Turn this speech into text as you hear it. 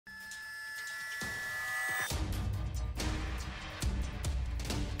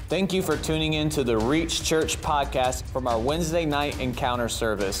Thank you for tuning in to the Reach Church podcast from our Wednesday night encounter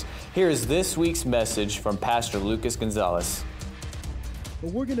service. Here is this week's message from Pastor Lucas Gonzalez.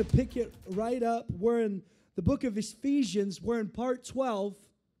 But we're going to pick it right up. We're in the book of Ephesians. We're in part 12.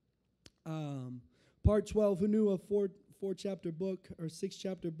 Part 12, who knew a four-chapter book or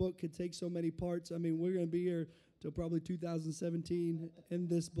six-chapter book could take so many parts? I mean, we're going to be here till probably 2017 in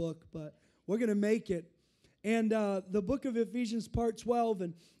this book, but we're going to make it. And the book of Ephesians, part 12,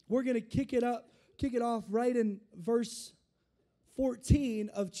 and we're going to kick it off right in verse 14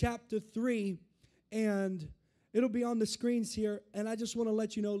 of chapter 3, and it'll be on the screens here. And I just want to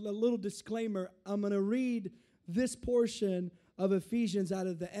let you know, a little disclaimer, I'm going to read this portion of Ephesians out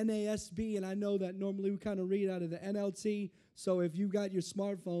of the NASB, and I know that normally we kind of read out of the NLT, so if you've got your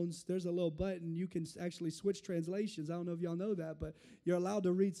smartphones, there's a little button. You can actually switch translations. I don't know if y'all know that, but you're allowed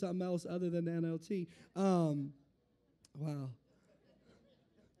to read something else other than the NLT. Wow.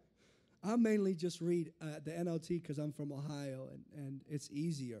 I mainly just read the NLT because I'm from Ohio, and it's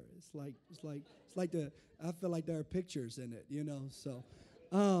easier. It's like I feel like there are pictures in it, you know. So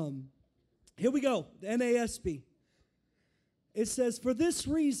here we go, the NASB. It says, "For this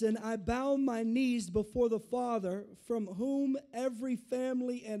reason I bow my knees before the Father, from whom every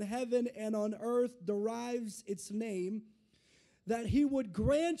family in heaven and on earth derives its name, that he would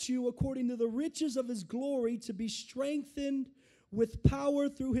grant you, according to the riches of his glory, to be strengthened with power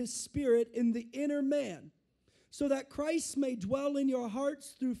through his Spirit in the inner man, so that Christ may dwell in your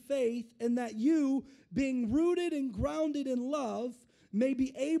hearts through faith, and that you, being rooted and grounded in love, may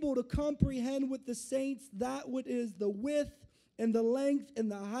be able to comprehend with the saints that what is the width and the length and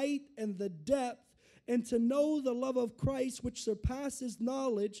the height and the depth, and to know the love of Christ which surpasses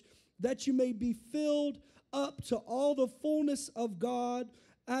knowledge, that you may be filled up to all the fullness of God,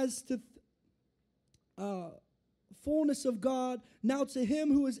 as to fullness of God. Now to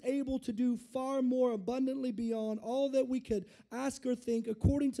him who is able to do far more abundantly beyond all that we could ask or think,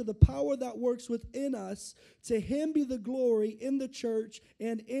 according to the power that works within us, to him be the glory in the church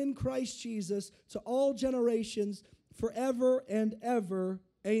and in Christ Jesus to all generations, forever and ever.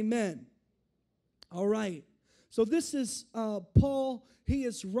 Amen." All right. So this is Paul. He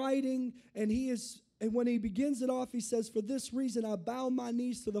is writing, and when he begins it off, he says, "For this reason I bow my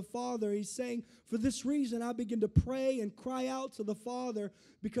knees to the Father." He's saying, for this reason I begin to pray and cry out to the Father,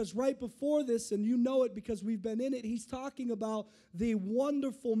 because right before this, and you know it because we've been in it, he's talking about the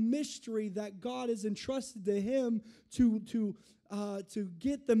wonderful mystery that God has entrusted to him to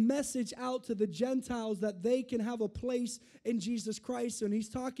get the message out to the Gentiles, that they can have a place in Jesus Christ. And he's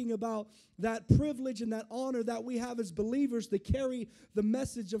talking about that privilege and that honor that we have as believers to carry the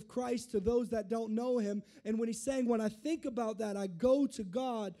message of Christ to those that don't know him. And when he's saying, when I think about that, I go to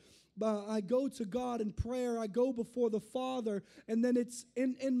God. I go to God in prayer. I go before the Father. And then it's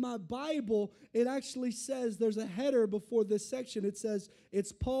in my Bible, it actually says, there's a header before this section. It says,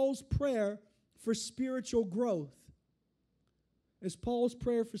 it's Paul's prayer for spiritual growth. It's Paul's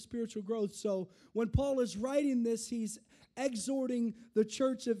prayer for spiritual growth. So when Paul is writing this, he's exhorting the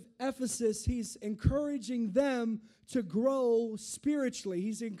church of Ephesus. He's encouraging them to grow spiritually.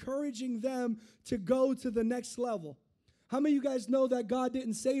 He's encouraging them to go to the next level. How many of you guys know that God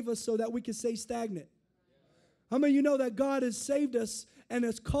didn't save us so that we could stay stagnant? How many of you know that God has saved us and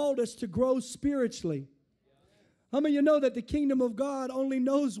has called us to grow spiritually? How many of you know that the kingdom of God only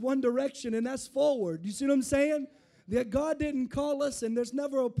knows one direction, and that's forward? You see what I'm saying? That God didn't call us, and there's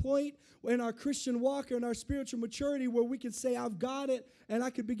never a point in our Christian walk or in our spiritual maturity where we can say, I've got it, and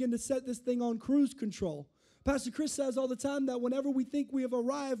I could begin to set this thing on cruise control. Pastor Chris says all the time that whenever we think we have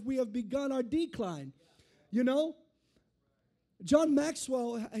arrived, we have begun our decline. You know? John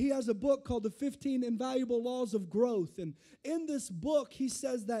Maxwell, he has a book called The 15 Invaluable Laws of Growth. And in this book, he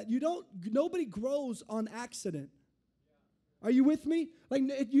says that nobody grows on accident. Are you with me? Like,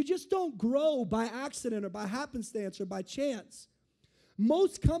 you just don't grow by accident or by happenstance or by chance.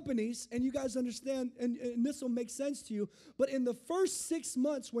 Most companies, and you guys understand, and this will make sense to you, but in the first 6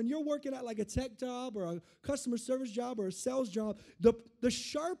 months when you're working at like a tech job or a customer service job or a sales job, the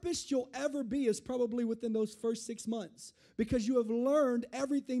sharpest you'll ever be is probably within those first 6 months, because you have learned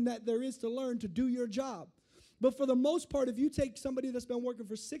everything that there is to learn to do your job. But for the most part, if you take somebody that's been working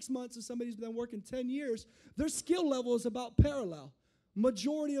for 6 months and somebody who's been working 10 years, their skill level is about parallel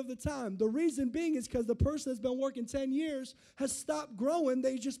majority of the time. The reason being is because the person that's been working 10 years has stopped growing.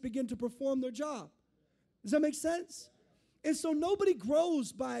 They just begin to perform their job. Does that make sense? And so nobody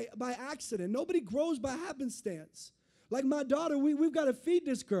grows by accident. Nobody grows by happenstance. Like my daughter, we've got to feed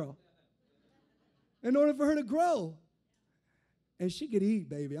this girl in order for her to grow. And she could eat,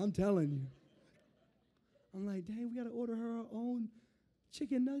 baby, I'm telling you. I'm like, dang, we got to order her own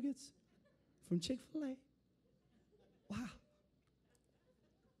chicken nuggets from Chick-fil-A. Wow.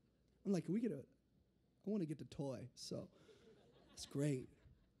 I'm like, I want to get the toy, so that's great.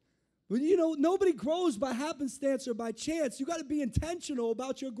 But you know, nobody grows by happenstance or by chance. You got to be intentional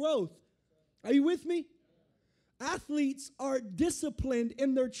about your growth. Are you with me? Athletes are disciplined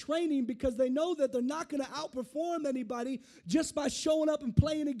in their training because they know that they're not going to outperform anybody just by showing up and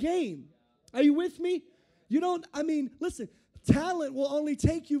playing a game. Are you with me? Listen, talent will only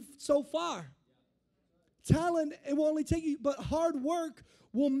take you so far. Talent, it will only take you, but hard work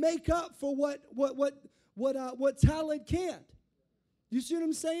will make up for what talent can't. You see what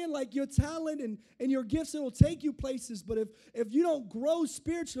I'm saying? Like your talent and your gifts, it will take you places. But if you don't grow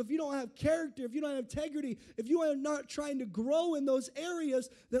spiritually, if you don't have character, if you don't have integrity, if you are not trying to grow in those areas,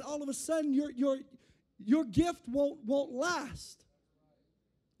 then all of a sudden your gift won't last.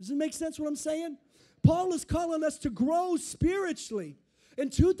 Does it make sense what I'm saying? Paul is calling us to grow spiritually.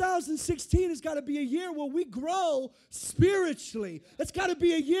 And 2016 has got to be a year where we grow spiritually. It's got to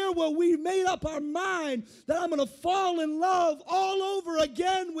be a year where we made up our mind that I'm going to fall in love all over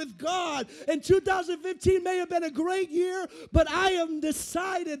again with God. And 2015 may have been a great year, but I have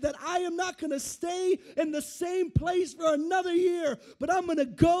decided that I am not going to stay in the same place for another year, but I'm going to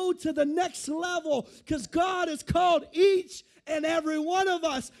go to the next level because God has called each and every one of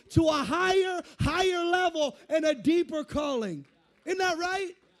us to a higher level and a deeper calling. Isn't that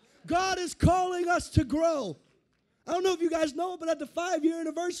right? God is calling us to grow. I don't know if you guys know, but at the 5-year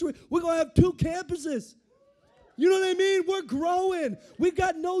anniversary, we're going to have 2 campuses. You know what I mean? We're growing. We've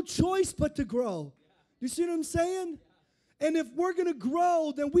got no choice but to grow. You see what I'm saying? And if we're going to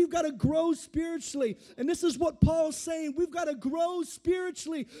grow, then we've got to grow spiritually. And this is what Paul's saying. We've got to grow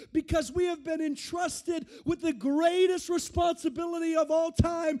spiritually because we have been entrusted with the greatest responsibility of all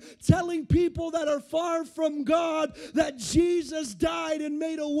time, telling people that are far from God that Jesus died and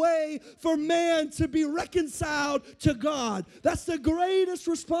made a way for man to be reconciled to God. That's the greatest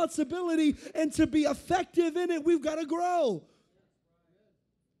responsibility, and to be effective in it, we've got to grow.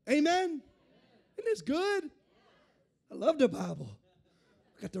 Amen? Isn't this good? I love the Bible.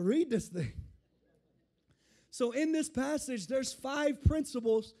 I got to read this thing. So in this passage, there's 5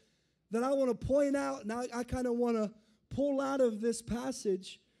 principles that I want to point out, and I kind of want to pull out of this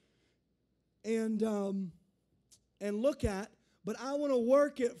passage and look at, but I want to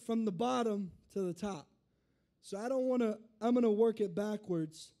work it from the bottom to the top. So I'm going to work it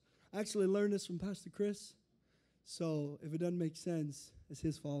backwards. I actually learned this from Pastor Chris, so if it doesn't make sense, it's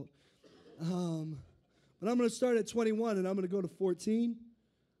his fault. But I'm going to start at 21, and I'm going to go to 14.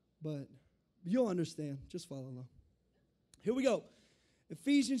 But you'll understand. Just follow along. Here we go.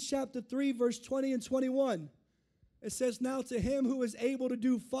 Ephesians chapter 3, verse 20 and 21. It says, "Now to him who is able to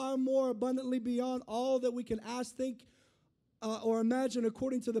do far more abundantly beyond all that we can ask, think, or imagine,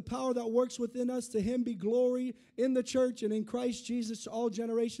 according to the power that works within us, to him be glory in the church and in Christ Jesus to all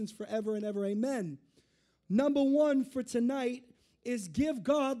generations forever and ever. Amen." Number 1 for tonight is give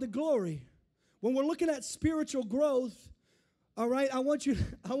God the glory. When we're looking at spiritual growth, all right, I want you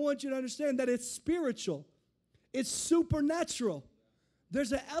to understand that it's spiritual. It's supernatural.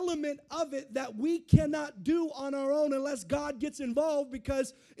 There's an element of it that we cannot do on our own unless God gets involved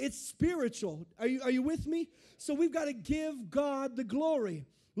because it's spiritual. Are you with me? So we've got to give God the glory.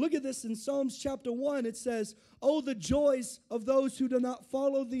 Look at this in Psalms chapter 1. It says, "Oh, the joys of those who do not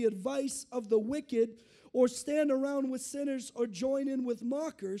follow the advice of the wicked or stand around with sinners or join in with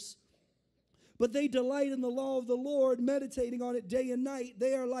mockers. But they delight in the law of the Lord, meditating on it day and night.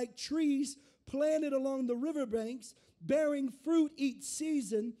 They are like trees planted along the riverbanks, bearing fruit each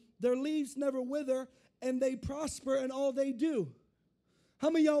season. Their leaves never wither, and they prosper in all they do."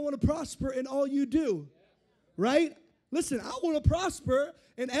 How many of y'all want to prosper in all you do? Right? Listen, I want to prosper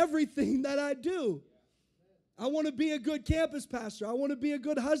in everything that I do. I want to be a good campus pastor. I want to be a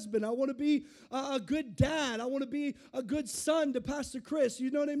good husband. I want to be a good dad. I want to be a good son to Pastor Chris. You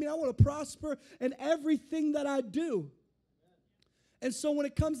know what I mean? I want to prosper in everything that I do. And so when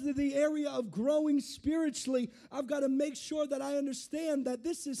it comes to the area of growing spiritually, I've got to make sure that I understand that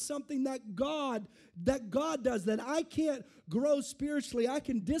this is something that God does, that I can't grow spiritually. I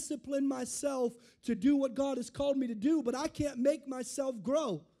can discipline myself to do what God has called me to do, but I can't make myself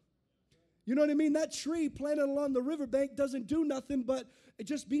grow. You know what I mean? That tree planted along the riverbank doesn't do nothing but it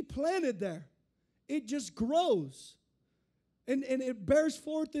just be planted there. It just grows. And it bears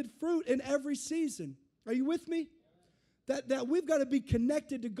forth its fruit in every season. Are you with me? That we've got to be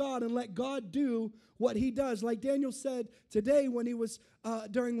connected to God and let God do what he does. Like Daniel said today when he was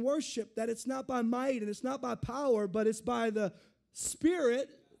during worship, that it's not by might and it's not by power, but it's by the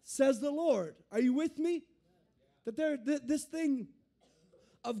Spirit, says the Lord. Are you with me? That this thing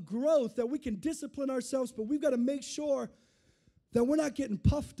of growth, that we can discipline ourselves, but we've got to make sure that we're not getting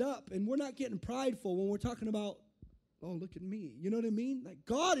puffed up and we're not getting prideful when we're talking about, oh, look at me. You know what I mean? Like,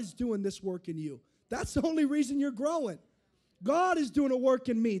 God is doing this work in you. That's the only reason you're growing. God is doing a work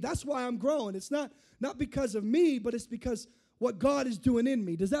in me. That's why I'm growing. It's not because of me, but it's because what God is doing in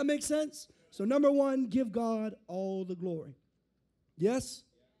me. Does that make sense? So number one, give God all the glory. Yes?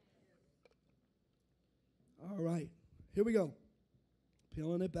 All right. Here we go.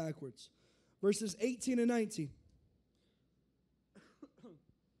 Peeling it backwards. Verses 18 and 19.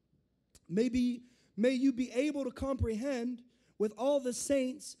 May you be able to comprehend with all the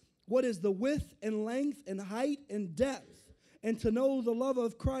saints what is the width and length and height and depth, and to know the love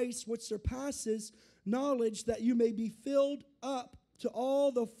of Christ which surpasses knowledge, that you may be filled up to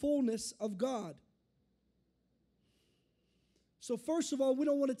all the fullness of God. So first of all, we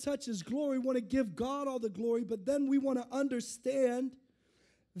don't want to touch his glory. We want to give God all the glory, but then we want to understand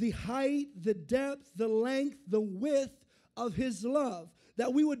the height, the depth, the length, the width of his love,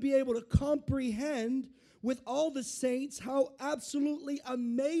 that we would be able to comprehend with all the saints how absolutely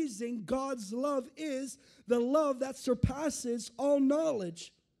amazing God's love is, the love that surpasses all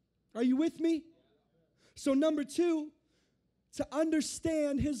knowledge. Are you with me? So number two, to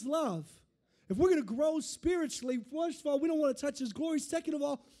understand his love. If we're going to grow spiritually, first of all, we don't want to touch his glory. Second of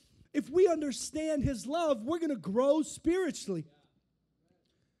all, if we understand his love, we're going to grow spiritually.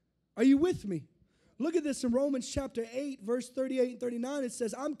 Are you with me? Look at this in Romans chapter 8, verse 38 and 39. It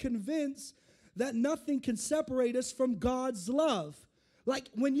says, I'm convinced that nothing can separate us from God's love. Like,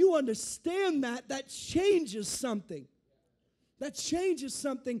 when you understand that, that changes something. That changes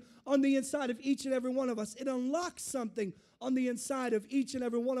something on the inside of each and every one of us. It unlocks something on the inside of each and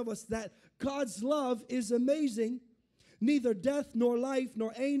every one of us, that God's love is amazing. Neither death nor life,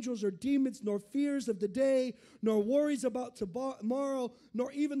 nor angels or demons, nor fears of the day, nor worries about tomorrow,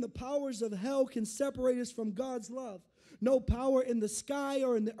 nor even the powers of hell can separate us from God's love. No power in the sky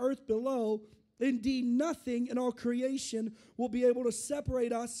or in the earth below. Indeed, nothing in all creation will be able to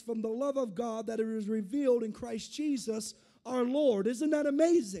separate us from the love of God that is revealed in Christ Jesus our Lord. Isn't that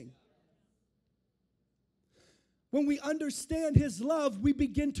amazing? When we understand his love, we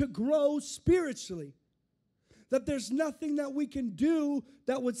begin to grow spiritually. That there's nothing that we can do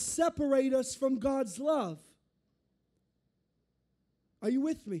that would separate us from God's love. Are you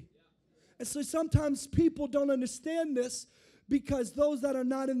with me? And so sometimes people don't understand this, because those that are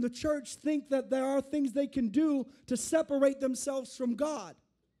not in the church think that there are things they can do to separate themselves from God,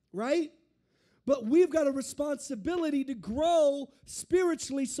 right? But we've got a responsibility to grow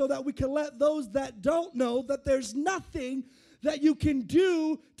spiritually so that we can let those that don't know that there's nothing that you can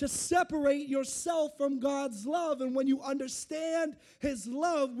do to separate yourself from God's love. And when you understand his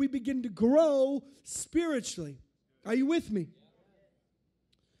love, we begin to grow spiritually. Are you with me?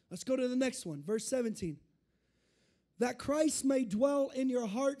 Let's go to the next one, verse 17. That Christ may dwell in your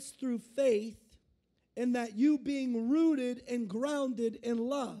hearts through faith, and that you being rooted and grounded in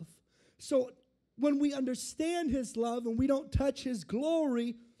love. So when we understand his love and we don't touch his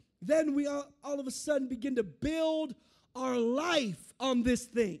glory, then we all of a sudden begin to build our life on this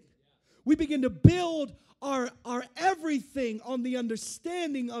thing. We begin to build our everything on the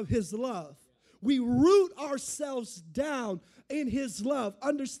understanding of his love. We root ourselves down in his love,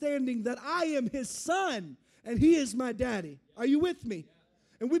 understanding that I am his son and he is my daddy. Are you with me?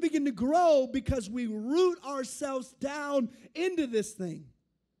 And we begin to grow because we root ourselves down into this thing.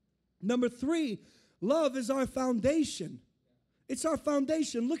 Number three, love is our foundation. It's our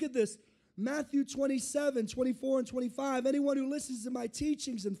foundation. Look at this. Matthew 27, 24, and 25. Anyone who listens to my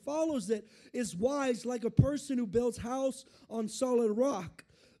teachings and follows it is wise, like a person who builds house on solid rock.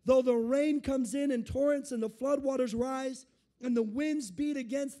 Though the rain comes in torrents and the floodwaters rise and the winds beat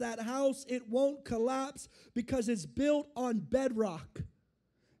against that house, it won't collapse because it's built on bedrock.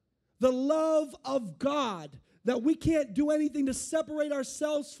 The love of God, that we can't do anything to separate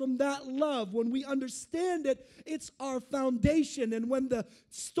ourselves from that love. When we understand it, it's our foundation. And when the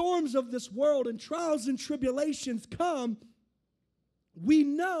storms of this world and trials and tribulations come, we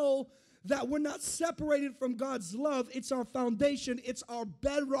know that we're not separated from God's love. It's our foundation. It's our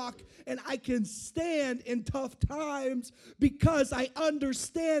bedrock. And I can stand in tough times because I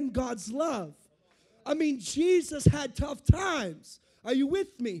understand God's love. I mean, Jesus had tough times. Are you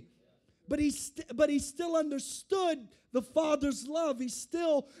with me? But he still understood the Father's love. He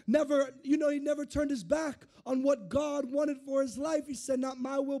still never, he never turned his back on what God wanted for his life. He said, not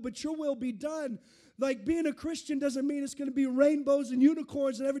my will, but your will be done. Like being a Christian doesn't mean it's going to be rainbows and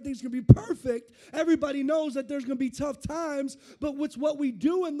unicorns and everything's going to be perfect. Everybody knows that there's going to be tough times, but it's what we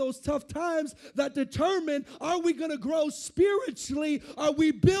do in those tough times that determine, are we going to grow spiritually? Are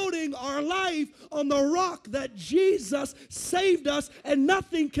we building our life on the rock that Jesus saved us, and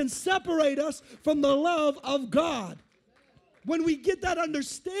nothing can separate us from the love of God? When we get that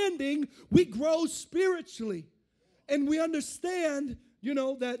understanding, we grow spiritually. And we understand,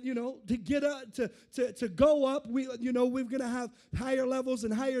 to get up, to go up, we're going to have higher levels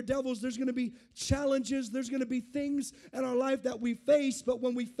and higher devils. There's going to be challenges. There's going to be things in our life that we face. But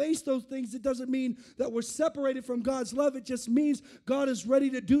when we face those things, it doesn't mean that we're separated from God's love. It just means God is ready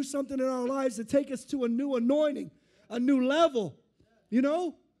to do something in our lives to take us to a new anointing, a new level.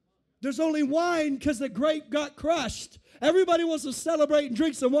 There's only wine because the grape got crushed. Everybody wants to celebrate and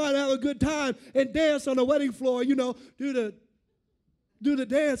drink some wine, have a good time, and dance on the wedding floor, do the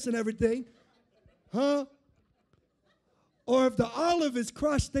dance and everything, huh? Or if the olive is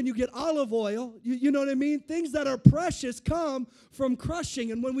crushed, then you get olive oil. You know what I mean? Things that are precious come from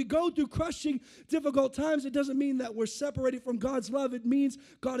crushing. And when we go through crushing, difficult times, it doesn't mean that we're separated from God's love. It means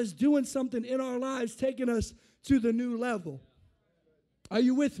God is doing something in our lives, taking us to the new level. Are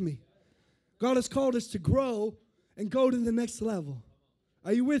you with me? God has called us to grow and go to the next level.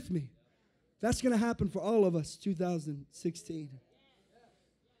 Are you with me? That's going to happen for all of us, 2016.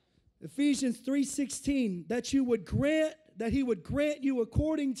 Ephesians 3:16, that he would grant you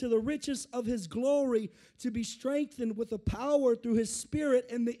according to the riches of his glory to be strengthened with the power through his Spirit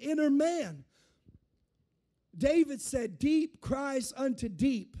in the inner man. David said, deep cries unto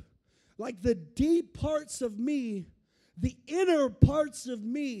deep. Like the deep parts of me, the inner parts of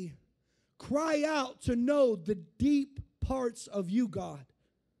me cry out to know the deep parts of you, God.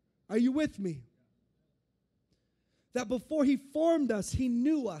 Are you with me? That before he formed us, he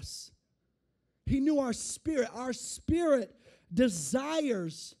knew us. He knew our spirit. Our spirit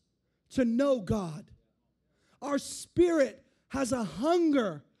desires to know God. Our spirit has a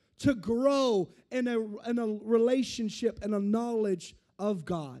hunger to grow in a relationship and a knowledge of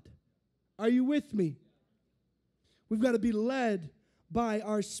God. Are you with me? We've got to be led by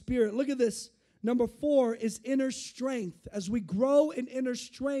our spirit. Look at this. Number 4 is inner strength. As we grow in inner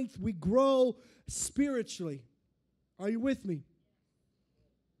strength, we grow spiritually. Are you with me?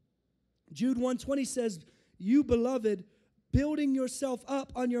 Jude 1:20 says, you, beloved, building yourself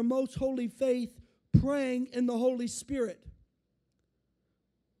up on your most holy faith, praying in the Holy Spirit.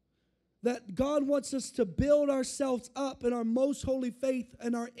 That God wants us to build ourselves up in our most holy faith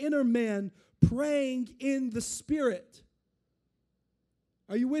and our inner man, praying in the Spirit.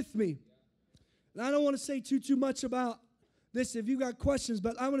 Are you with me? And I don't want to say too much about this if you got questions,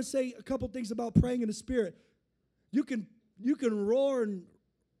 but I want to say a couple things about praying in the Spirit. You can roar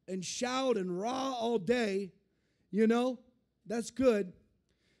and shout and raw all day, that's good,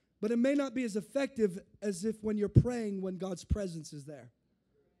 but it may not be as effective as if when you're praying when God's presence is there.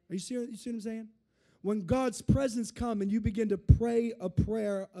 Are you see what I'm saying? When God's presence comes and you begin to pray a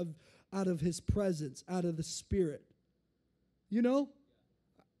prayer out of his presence, out of the Spirit.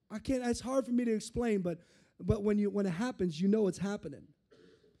 It's hard for me to explain, but when it happens, it's happening.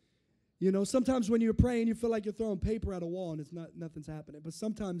 Sometimes when you're praying, you feel like you're throwing paper at a wall and nothing's happening. But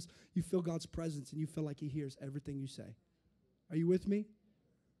sometimes you feel God's presence and you feel like he hears everything you say. Are you with me?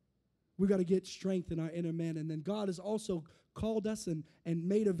 We got to get strength in our inner man. And then God has also called us and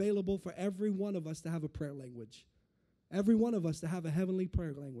made available for every one of us to have a prayer language. Every one of us to have a heavenly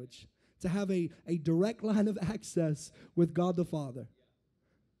prayer language. To have a direct line of access with God the Father.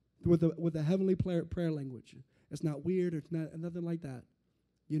 With a heavenly prayer language. It's not weird. It's not nothing like that.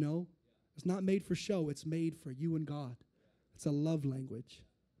 It's not made for show. It's made for you and God. It's a love language.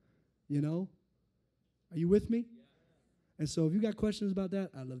 Are you with me? And so if you got questions about that,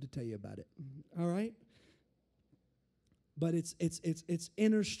 I'd love to tell you about it. All right? But it's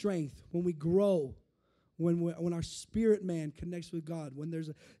inner strength when we grow, when our spirit man connects with God. When there's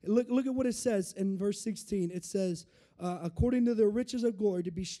look at what it says in verse 16. It says, according to the riches of glory,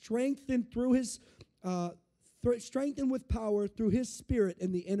 to be strengthened through his strengthened with power through his Spirit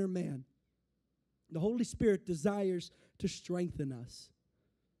in the inner man. The Holy Spirit desires to strengthen us.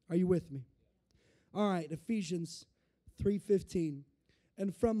 Are you with me? All right, Ephesians 3:15.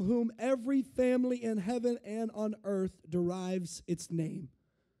 And from whom every family in heaven and on earth derives its name.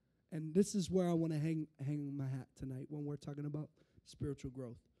 And this is where I want to hang my hat tonight when we're talking about spiritual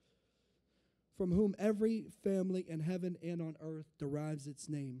growth. From whom every family in heaven and on earth derives its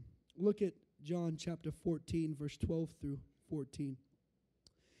name. Look at John chapter 14, verse 12 through 14.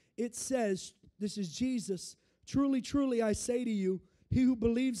 It says, this is Jesus, truly, truly, I say to you, he who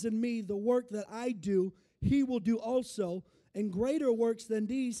believes in me, the work that I do, he will do also. And greater works than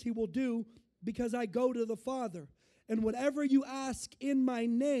these he will do, because I go to the Father. And whatever you ask in my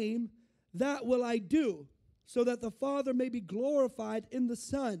name, that will I do, so that the Father may be glorified in the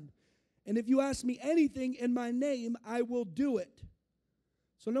Son. And if you ask me anything in my name, I will do it.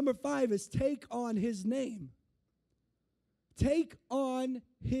 So number 5 is take on his name. Take on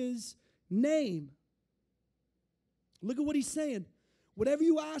his name. Look at what he's saying. Whatever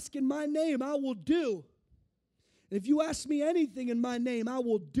you ask in my name, I will do. And if you ask me anything in my name, I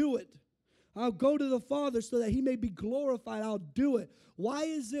will do it. I'll go to the Father so that he may be glorified. I'll do it. Why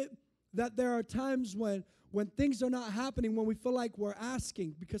is it that there are times when things are not happening, when we feel like we're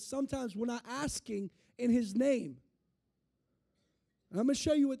asking? Because sometimes we're not asking in his name. And I'm going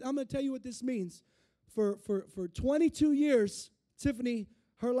to tell you what this means. For 22 years, Tiffany,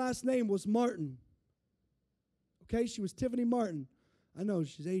 her last name was Martin. Okay, she was Tiffany Martin. I know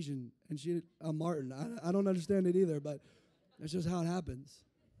she's Asian and she Martin. I don't understand it either, but that's just how it happens.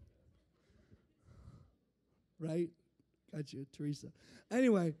 Right? Got you, Teresa.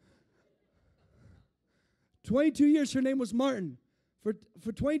 Anyway, 22 years, her name was Martin.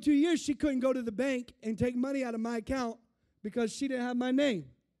 For 22 years, she couldn't go to the bank and take money out of my account because she didn't have my name.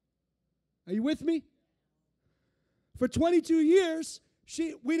 Are you with me? For 22 years,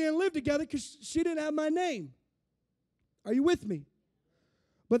 we didn't live together because she didn't have my name. Are you with me?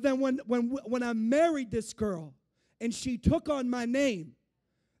 But then when I married this girl and she took on my name,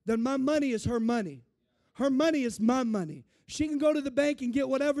 then my money is her money. Her money is my money. She can go to the bank and get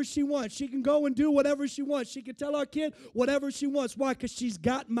whatever she wants. She can go and do whatever she wants. She can tell our kid whatever she wants. Why? Because she's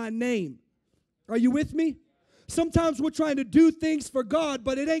got my name. Are you with me? Sometimes we're trying to do things for God,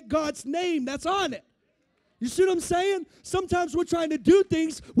 but it ain't God's name that's on it. You see what I'm saying? Sometimes we're trying to do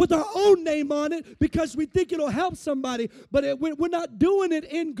things with our own name on it because we think it'll help somebody, but we're not doing it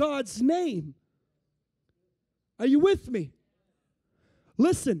in God's name. Are you with me?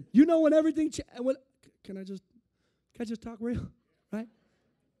 Listen, you know when everything... Can I just talk real? Right?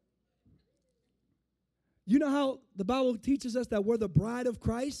 You know how the Bible teaches us that we're the bride of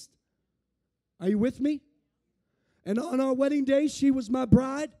Christ? Are you with me? And on our wedding day, she was my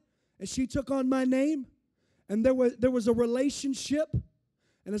bride, and she took on my name. And there was a relationship.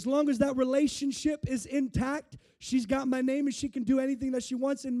 And as long as that relationship is intact, she's got my name and she can do anything that she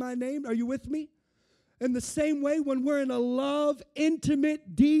wants in my name. Are you with me? In the same way, when we're in a love,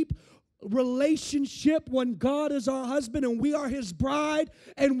 intimate, deep relationship, when God is our husband and we are his bride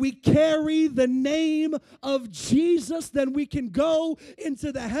and we carry the name of Jesus, then we can go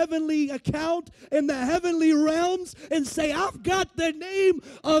into the heavenly account in the heavenly realms and say, I've got the name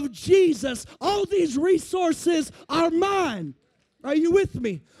of Jesus. All these resources are mine. Are you with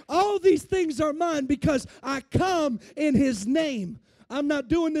me? All these things are mine because I come in his name. I'm not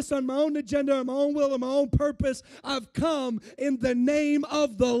doing this on my own agenda, or my own will, or my own purpose. I've come in the name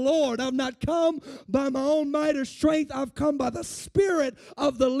of the Lord. I've not come by my own might or strength. I've come by the Spirit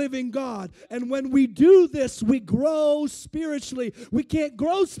of the living God. And when we do this, we grow spiritually. We can't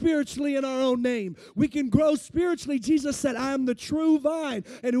grow spiritually in our own name. We can grow spiritually. Jesus said, I am the true vine,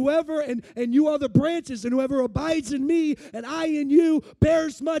 and whoever, and you are the branches, and whoever abides in me, and I in you,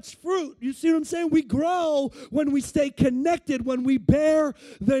 bears much fruit. You see what I'm saying? We grow when we stay connected, when we bear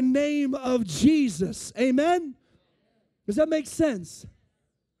the name of Jesus. Amen? Does that make sense?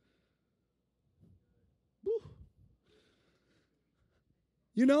 Woo.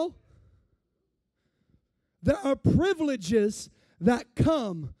 You know, there are privileges that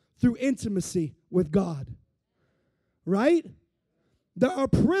come through intimacy with God. Right? There are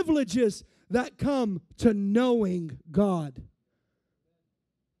privileges that come to knowing God.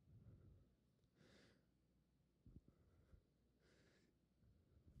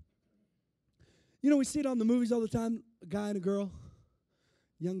 You know, we see it on the movies all the time, a guy and a girl,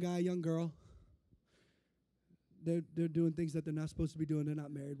 young guy, young girl. They're doing things that they're not supposed to be doing. They're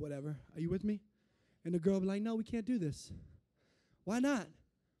not married, whatever. Are you with me? And the girl will be like, no, we can't do this. Why not?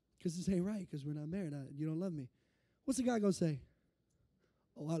 Because this ain't right, because we're not married. You don't love me. What's the guy going to say?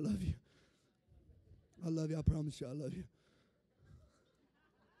 Oh, I love you. I love you. I promise you I love you.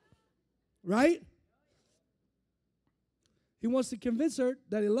 Right? He wants to convince her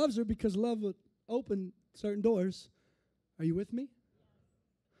that he loves her because love will open certain doors. Are you with me?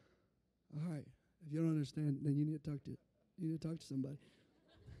 All right. If you don't understand, then you need to talk to somebody.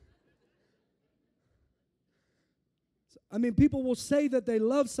 I mean, people will say that they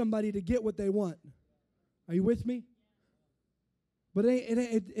love somebody to get what they want. Are you with me? But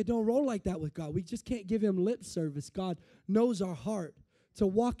it don't roll like that with God. We just can't give him lip service. God knows our heart. To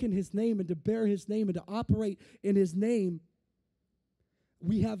walk in his name and to bear his name and to operate in his name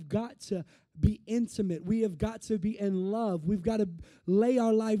we have got to be intimate. We have got to be in love. We've got to lay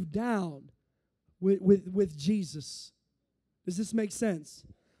our life down with Jesus. Does this make sense?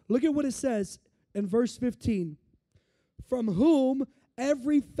 Look at what it says in verse 15. From whom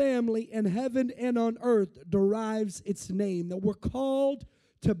every family in heaven and on earth derives its name. That we're called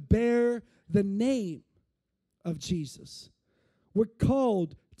to bear the name of Jesus. We're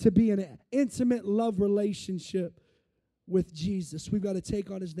called to be in an intimate love relationship with Jesus. We've got to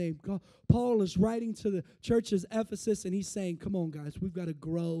take on his name. Paul is writing to the churches Ephesus, and he's saying, come on, guys, we've got to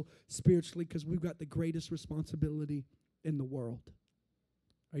grow spiritually because we've got the greatest responsibility in the world.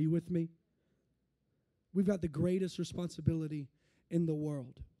 Are you with me? We've got the greatest responsibility in the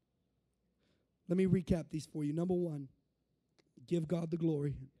world. Let me recap these for you. Number one, give God the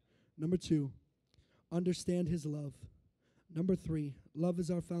glory. Number two, understand his love. Number three, love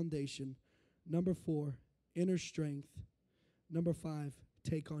is our foundation. Number four, inner strength. Number five,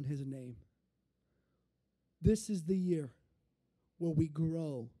 take on his name. This is the year where we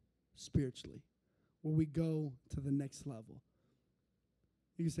grow spiritually, where we go to the next level.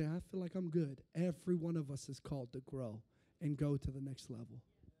 You can say, I feel like I'm good. Every one of us is called to grow and go to the next level.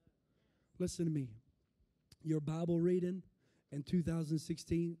 Listen to me. Your Bible reading in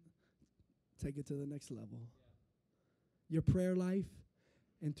 2016, take it to the next level. Your prayer life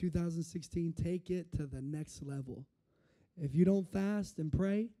in 2016, take it to the next level. If you don't fast and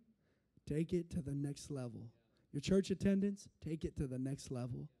pray, take it to the next level. Your church attendance, take it to the next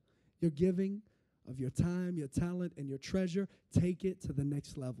level. Your giving of your time, your talent, and your treasure, take it to the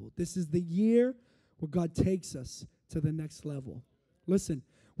next level. This is the year where God takes us to the next level. Listen,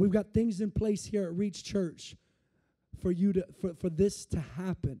 we've got things in place here at Reach Church for this to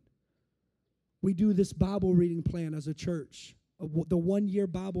happen. We do this Bible reading plan as a church, the 1-year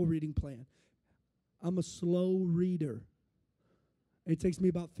Bible reading plan. I'm a slow reader. It takes me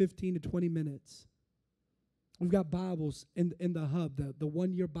about 15 to 20 minutes. We've got Bibles in the hub, the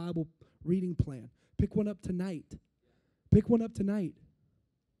 1-year Bible reading plan. Pick one up tonight. Pick one up tonight.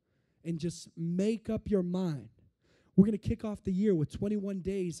 And just make up your mind. We're going to kick off the year with 21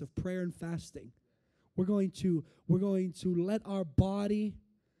 days of prayer and fasting. We're going to let our body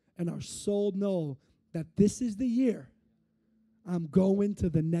and our soul know that this is the year I'm going to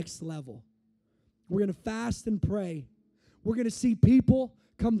the next level. We're going to fast and pray. We're going to see people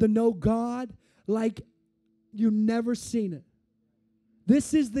come to know God like you've never seen it.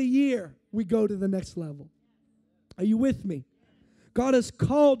 This is the year we go to the next level. Are you with me? God has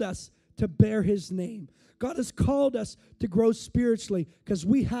called us to bear his name. God has called us to grow spiritually because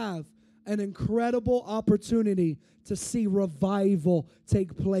we have an incredible opportunity to see revival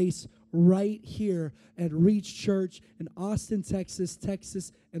take place right here at Reach Church in Austin,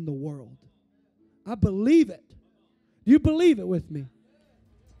 Texas, and the world. I believe it. Do you believe it with me?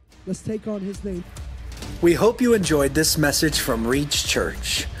 Let's take on his name. We hope you enjoyed this message from Reach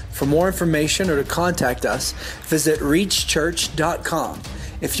Church. For more information or to contact us, visit reachchurch.com.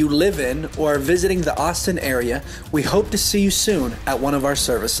 If you live in or are visiting the Austin area, we hope to see you soon at one of our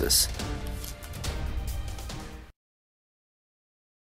services.